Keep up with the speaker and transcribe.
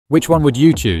Which one would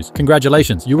you choose?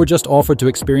 Congratulations, you were just offered to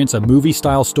experience a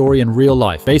movie-style story in real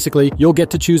life. Basically, you'll get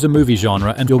to choose a movie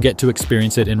genre and you'll get to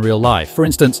experience it in real life. For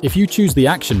instance, if you choose the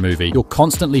action movie, you'll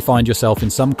constantly find yourself in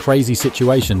some crazy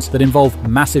situations that involve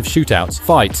massive shootouts,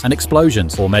 fights, and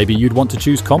explosions. Or maybe you'd want to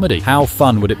choose comedy. How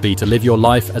fun would it be to live your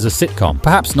life as a sitcom?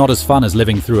 Perhaps not as fun as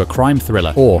living through a crime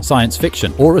thriller, or science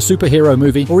fiction, or a superhero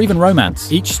movie, or even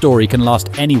romance. Each story can last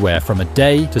anywhere from a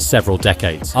day to several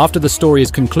decades. After the story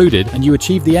is concluded and you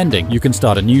achieve the ending, you can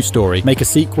start a new story, make a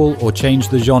sequel, or change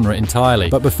the genre entirely.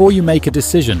 But before you make a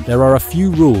decision, there are a few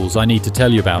rules I need to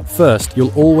tell you about. First,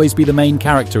 you'll always be the main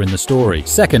character in the story.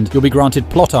 Second, you'll be granted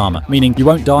plot armor, meaning you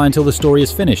won't die until the story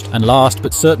is finished. And last,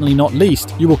 but certainly not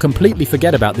least, you will completely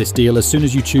forget about this deal as soon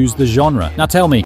as you choose the genre. Now tell me,